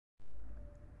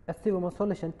SC Verma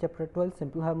solution chapter 12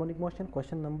 simple harmonic motion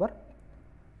question number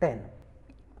 10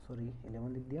 sorry 11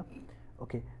 लिख दिया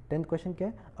okay 10th question क्या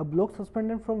है a block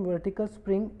suspended from vertical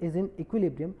spring is in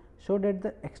equilibrium show that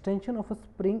the extension of a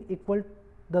spring equal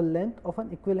the length of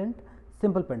N equivalent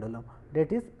simple pendulum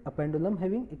that is a pendulum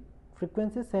having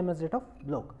frequency same as that of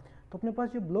block. तो अपने पास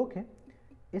जो block है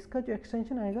इसका जो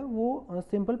extension आएगा वो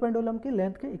simple pendulum की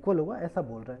length के इक्वल होगा ऐसा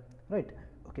बोल रहा है राइट।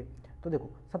 ओके तो देखो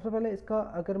सबसे पहले इसका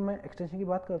अगर मैं एक्सटेंशन की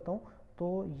बात करता हूँ तो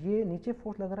ये नीचे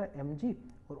फोर्स लग रहा है mg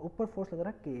और ऊपर फोर्स लग रहा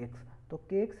है kx। तो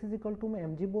kx इज इक्वल टू मैं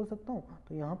mg बोल सकता हूँ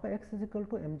तो यहाँ पर x is equal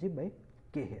to mg by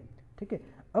k है। ठीक है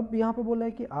अब यहाँ पे बोला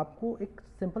है कि आपको एक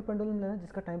सिंपल पेंडुलम लेना है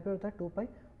जिसका टाइम पीरियड होता है 2 pi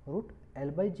root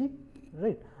L by ji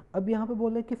right. अब यहाँ पे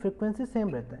बोला है कि फ्रिक्वेंसी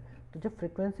सेम रहता है तो जब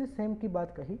फ्रिक्वेंसी सेम की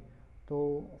बात कही तो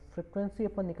फ्रिक्वेंसी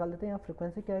अपन निकाल लेते हैं। यहाँ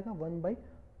फ्रिक्वेंसी क्या आएगा 1 by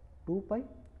 2 pi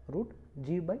root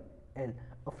ji by L.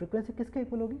 और फ्रिक्वेंसी किसके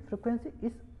इक्वल होगी? फ्रिक्वेंसी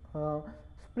इस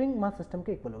स्प्रिंग मास सिस्टम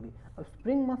के इक्वल होगी। अब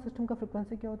स्प्रिंग मास सिस्टम का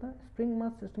फ्रिक्वेंसी क्या होता है? स्प्रिंग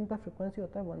मास सिस्टम का फ्रिक्वेंसी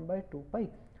होता है 1 बाई 2 पाई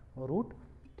रूट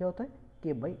क्या होता है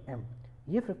के बाई एम।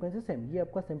 ये फ्रिक्वेंसी सेम, ये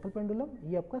आपका सिंपल पेंडुलम,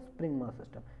 ये आपका spring mass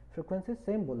system, frequency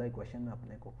same बोला है क्वेश्चन में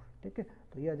अपने को। ठीक है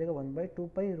तो ये आ जाएगा 1 by 2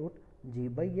 pi root ji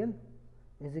by L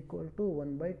is equal to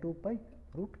 1 by 2 pi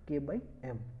root के बाई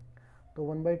एम।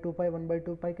 तो 1 बाई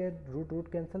 2 पाई के रूट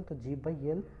रूट कैंसिल तो जी by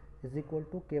L is equal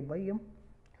to के बाई एम।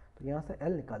 तो यहाँ से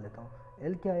एल निकाल लेता हूँ।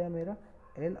 एल क्या आया मेरा?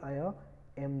 एल आया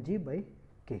एम जी बाई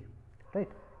के राइट।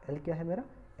 एल क्या है मेरा?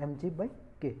 एम जी बाई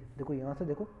के। देखो यहाँ से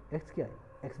देखो एक्स क्या है?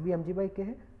 एक्स भी एम जी बाई के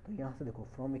है। तो यहाँ से देखो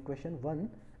from equation 1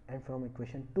 and from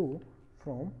equation 2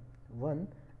 from 1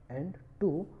 and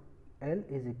 2 L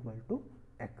is equal to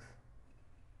x.